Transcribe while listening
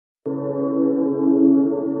YouTube,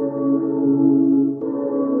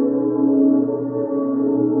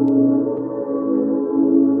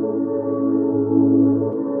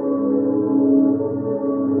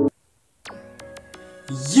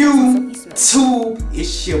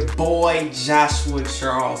 it's your boy Joshua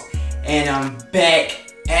Charles, and I'm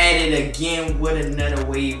back at it again with another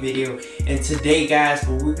wave video. And today, guys,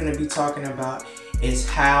 what we're gonna be talking about is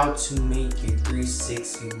how to make your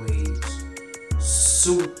 360 waves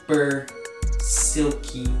super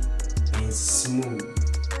silky and smooth.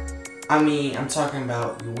 I mean, I'm talking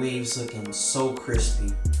about your waves looking so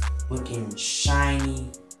crispy, looking shiny,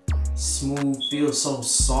 smooth, feel so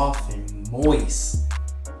soft and moist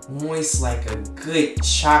like a good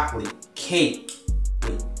chocolate cake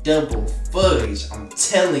with double fudge. I'm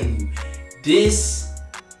telling you, this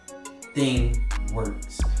thing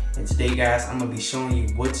works. And today, guys, I'm gonna be showing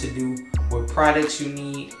you what to do, what products you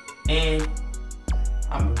need, and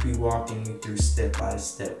I'm gonna be walking you through step by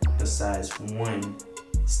step besides one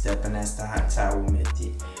step, and that's the hot towel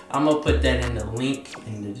method. I'm gonna put that in the link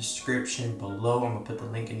in the description below. I'm gonna put the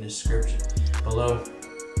link in the description below.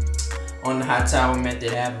 On the hot towel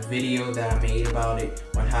method, I have a video that I made about it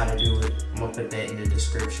on how to do it. I'm gonna put that in the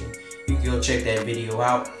description. You can go check that video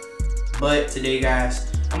out. But today,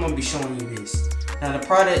 guys, I'm gonna be showing you this. Now the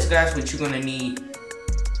products, guys, what you're gonna need: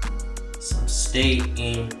 some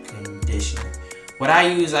stay-in conditioner. What I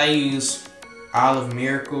use Olive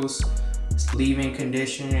Miracles leave-in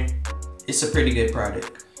conditioner. It's a pretty good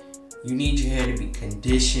product. You need your hair to be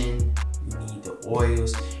conditioned. You need the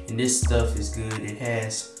oils, and this stuff is good. It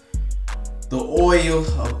has the oil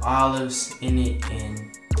of olives in it,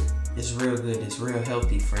 and it's real good. It's real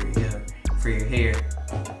healthy for your hair.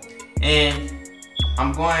 And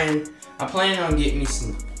I'm planning on getting me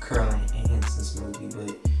some curling enhancing smoothie,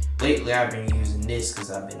 but lately I've been using this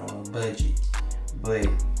because I've been on a budget. But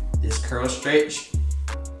this curl stretch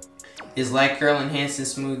is like curl enhancing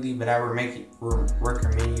smoothie, but I would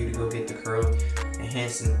recommend you to go get the curl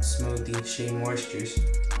enhancing smoothie Shea Moistures.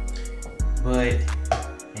 But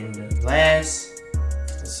and the last,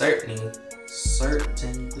 certainly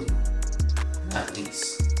not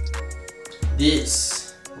least,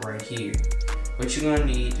 this right here. What you're gonna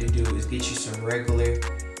need to do is get you some regular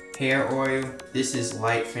hair oil. This is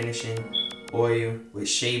light finishing oil with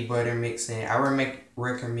shea butter mixed in. I would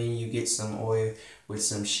recommend you get some oil with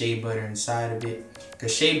some shea butter inside of it,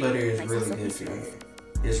 because shea butter is really good for your hair.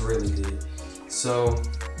 It's really good. So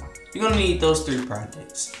you're gonna need those three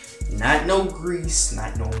products. Not no grease,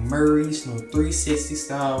 not no Murray's, no 360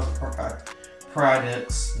 style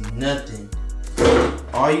products, nothing.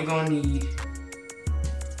 All you're gonna need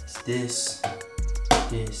is this,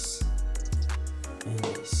 and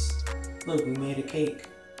this. Look, we made a cake.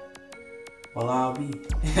 Well, I'll be.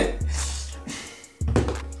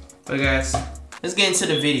 But guys, let's get into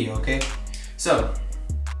the video, okay? So,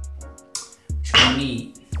 what you're gonna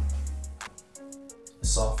need: a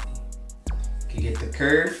softie. You can get the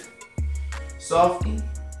Curve Softie,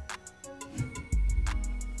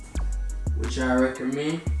 which I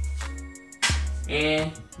recommend,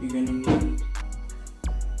 and you're gonna need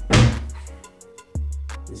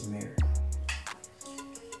this mirror.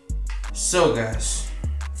 So guys,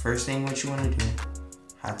 first thing what you want to do,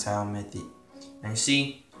 hot towel method. Now you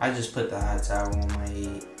see, I just put the hot towel on my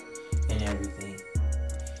head and everything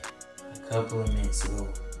a couple of minutes ago,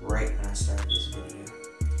 right when I started this video.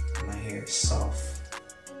 My hair is soft.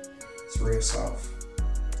 It's real soft.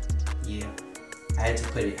 Yeah, I had to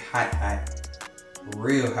put it hot,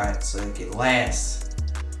 real hot, so it could last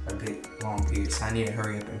a good long period. So I need to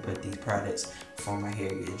hurry up and put these products before my hair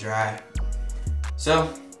get dry.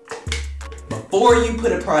 So before you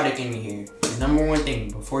put a product in your hair, the number one thing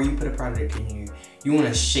before you put a product in your hair, you want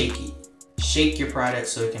to shake it. Shake your product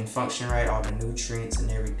so it can function right, all the nutrients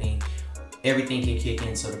and everything can kick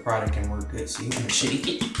in so the product can work good. So you want to shake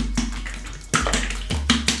it.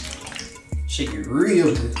 Shake it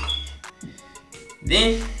real good.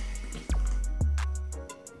 Then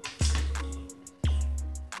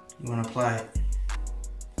you want to apply it.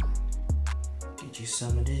 Get you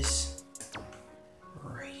some of this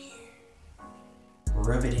right here.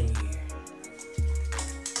 Rub it in your ear.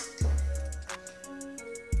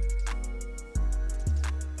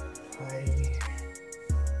 Apply it in here.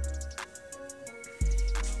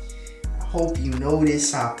 I hope you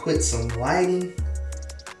notice I put some lighting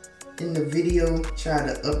in the video, try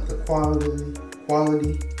to up the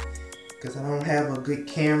quality, because I don't have a good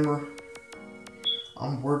camera.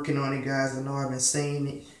 I'm working on it, guys. I know I've been saying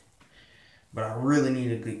it, but I really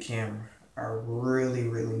need a good camera. I really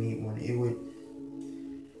need one.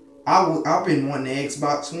 I've been wanting the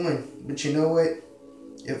Xbox One, but you know what?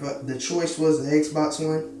 if the choice was the Xbox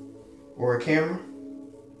One or a camera,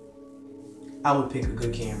 I would pick a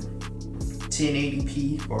good camera.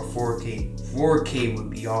 1080p or 4K. 4K would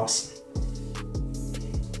be awesome.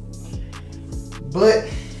 But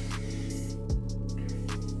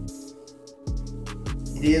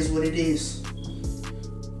it is what it is.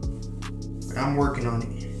 But I'm working on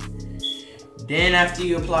it. Then after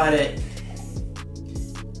you apply that,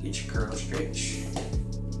 get your curl stretch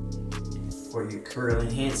or your curl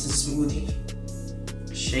enhancing smoothie.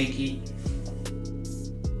 Shake it.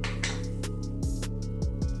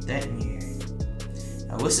 That in your hair.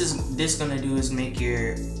 Now what's this gonna do is make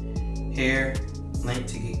your hair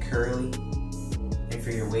length to get curly and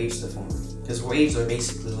for your waves to form. Because waves are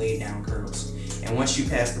basically laid down curls. And once you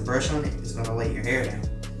pass the brush on it, it's gonna lay your hair down.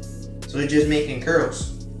 So it's just making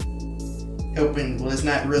curls. Helping, well, it's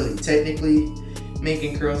not really technically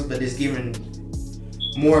making curls, but it's giving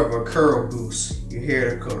more of a curl boost. Your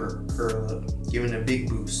hair to curl up, giving a big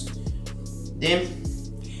boost. Then,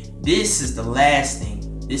 this is the last thing.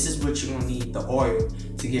 This is what you're gonna need, the oil,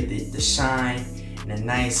 to give the shine and a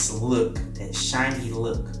nice look, that shiny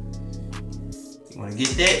look. You wanna get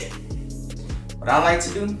that? What I like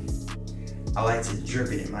to do, I like to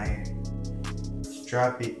drip it in my hair. Just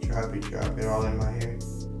drop it all in my hair.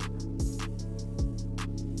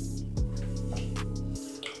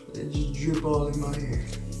 It just drip all in my hair.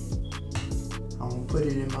 I'm gonna put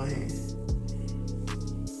it in my hand.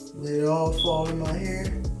 Let it all fall in my hair.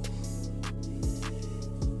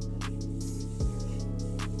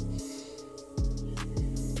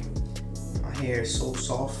 My hair is so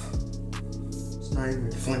soft. It's not even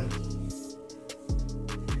flimmy.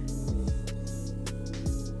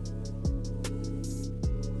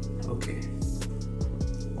 Okay.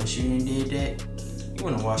 Once you done did that, you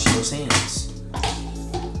wanna wash those hands.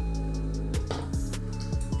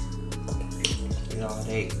 Get all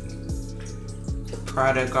that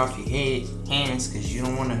product off your hands, because you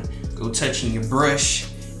don't wanna go touching your brush.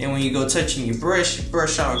 And when you go touching your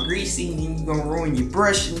brush all greasy, and then you're gonna ruin your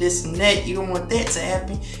brush and this and that. You don't want that to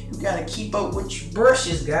happen. You gotta keep up with your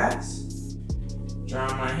brushes, guys. Dry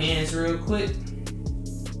my hands real quick.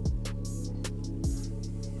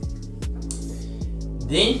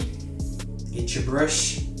 Then, get your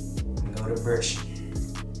brush and go to brushing.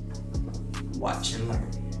 Watch and learn.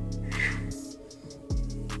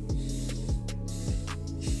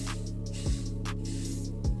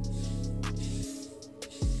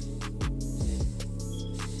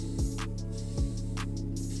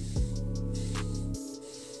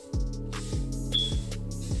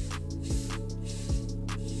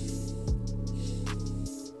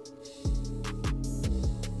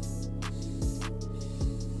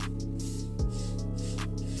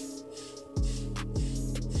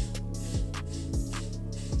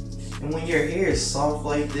 And when your hair is soft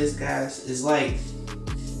like this, guys, it's like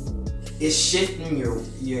it's shifting your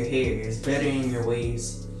hair. It's better in your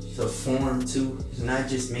waves to form too. It's not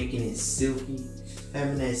just making it silky,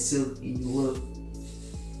 having that silky look.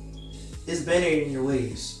 It's better in your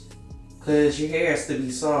waves, cause your hair has to be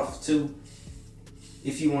soft too.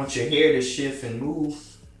 If you want your hair to shift and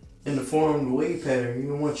move in the form of the wave pattern, you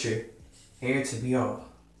don't want your hair to be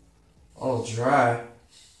all dry.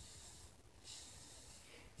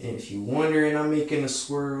 And if you're wondering, I'm making a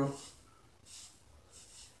swirl.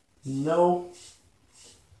 No,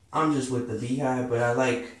 I'm just with the beehive, but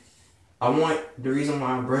I want, the reason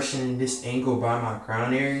why I'm brushing this angle by my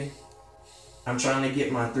crown area, I'm trying to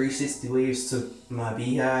get my 360 waves to my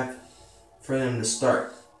beehive for them to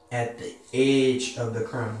start at the edge of the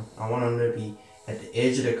crown. I want them to be at the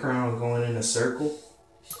edge of the crown going in a circle.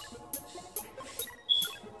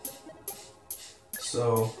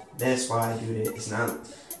 So that's why I do that. It's not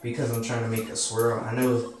because I'm trying to make a swirl. I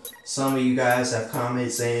know some of you guys have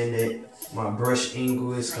commented saying that my brush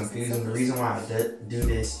angle is confusing. The reason why I do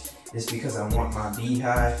this is because I want my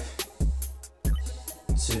beehive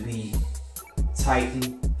to be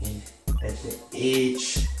tightened and at the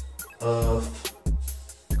edge of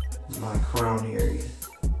my crown area.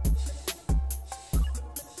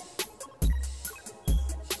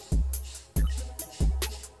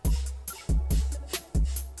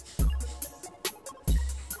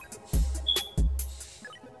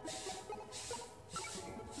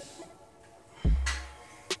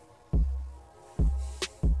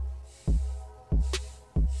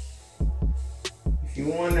 If you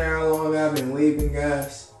wonder how long I've been waving,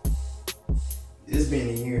 guys, it's been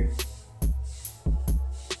a year.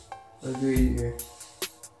 A good year.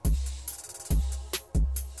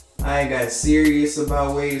 I got serious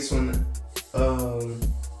about waves when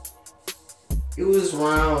it was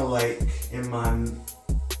around like in my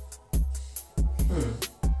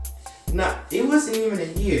Nah, it wasn't even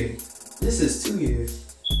a year. This is 2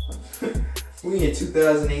 years. We in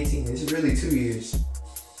 2018. This is really 2 years.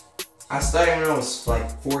 I started when I was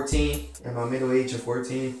like 14, in my middle age of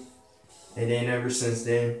 14. And then ever since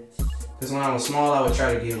then, because when I was small, I would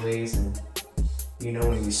try to get waves. And you know,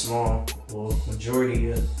 when you're small, well,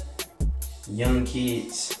 majority of young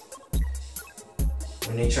kids,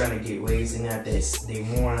 when they trying to get waves, they not that they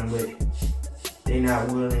want them, but they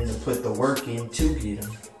not willing to put the work in to get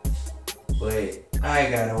them. But I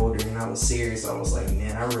got older and I was serious. I was like,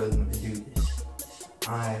 man, I really want to do this.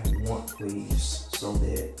 I want waves so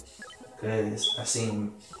bad, because I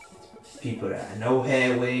seen people that I know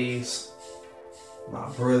had waves. My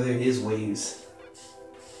brother, his waves,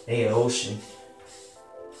 they an ocean.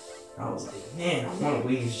 I was like, man, I want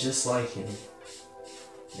waves just like him.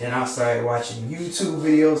 Then I started watching YouTube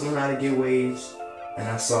videos on how to get waves, and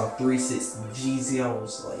I saw 360 Jeezy. I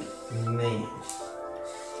was like, man.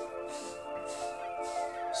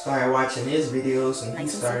 Started watching his videos, and he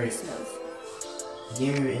started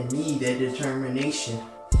giving me that determination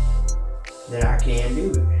that I can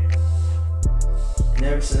do it. And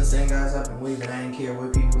ever since then, guys, I've been waving. I didn't care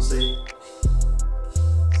what people say.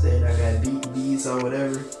 Said I got beat beats or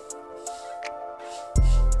whatever.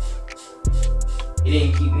 It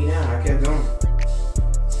didn't keep me down. I kept going.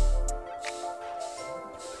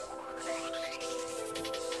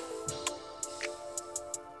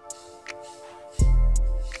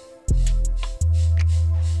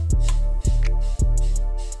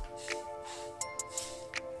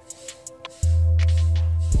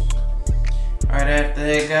 Alright, after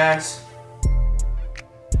that, guys,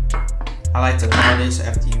 I like to call this,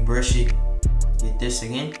 after you brush it, get this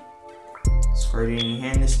again. Squirt it in your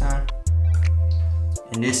hand this time.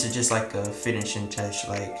 And this is just like a finishing touch,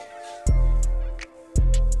 like,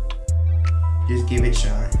 just give it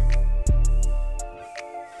shine.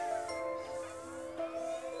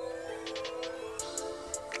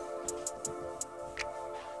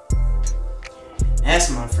 That's,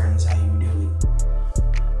 my friends, how you do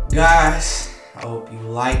it. Guys, I hope you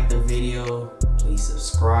liked the video. Please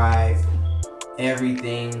subscribe,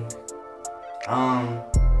 everything.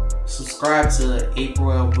 Subscribe to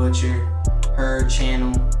April L. Butcher. Her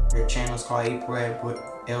channel is called April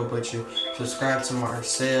L. Butcher. Subscribe to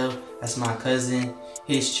Marcel, that's my cousin.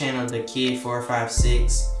 His channel, The Kid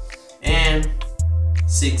 456, and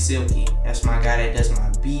Silky, that's my guy that does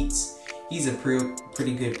my beats. He's a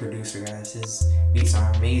pretty good producer, guys. His beats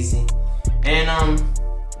are amazing. And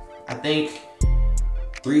I think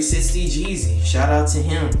 360 Jeezy, shout out to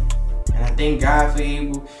him. And I thank God for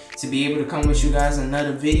to be able to come with you guys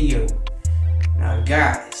another video. Now,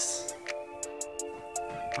 guys,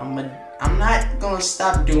 I'm not gonna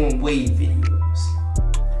stop doing wave videos.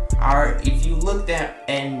 Alright, if you looked at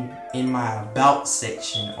in my about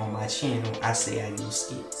section on my channel, I say I do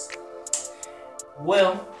skits.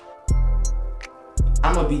 Well,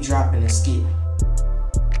 I'm gonna be dropping a skit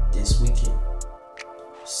this weekend.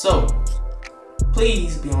 So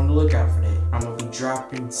please be on the lookout for that. I'm gonna be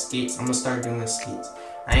dropping skits. I'm gonna start doing skits.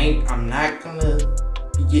 I'm not gonna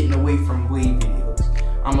be getting away from wave videos.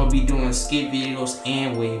 I'm gonna be doing skit videos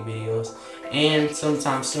and wave videos. And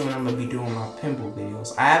sometime soon I'm gonna be doing my pimple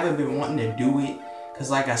videos. I haven't been wanting to do it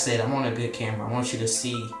because, like I said, I'm on a good camera. I want you to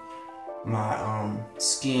see my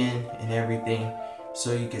skin and everything,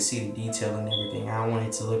 so you can see the detail and everything. I don't want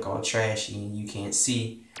it to look all trashy and you can't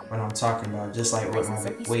see what I'm talking about. Just like with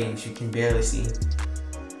my waves, you can barely see.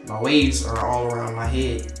 My waves are all around my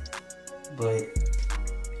head, but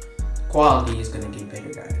quality is gonna get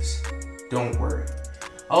better, guys. Don't worry.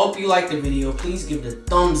 I hope you liked the video. Please give it a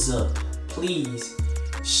thumbs up. Please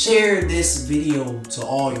share this video to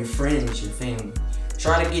all your friends, your family.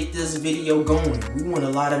 Try to get this video going. We want a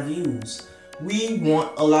lot of views. We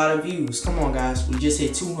want a lot of views. Come on, guys. We just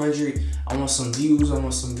hit 200. I want some views. I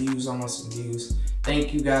want some views. I want some views.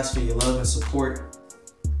 Thank you guys for your love and support.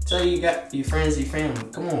 Tell your friends, your family.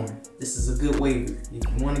 Come on. This is a good waiver. If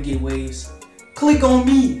you want to get waves, click on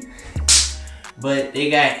me. But they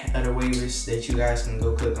got other waivers that you guys can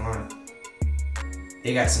go click on.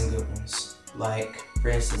 They got some good ones. Like, for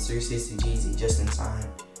instance, 360 Jeezy, Just in Time.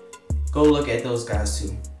 Go look at those guys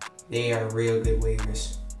too. They are real good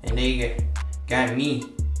waivers. And they got me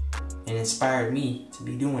and inspired me to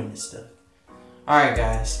be doing this stuff. Alright,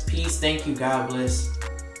 guys. Peace. Thank you. God bless.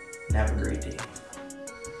 And have a great day.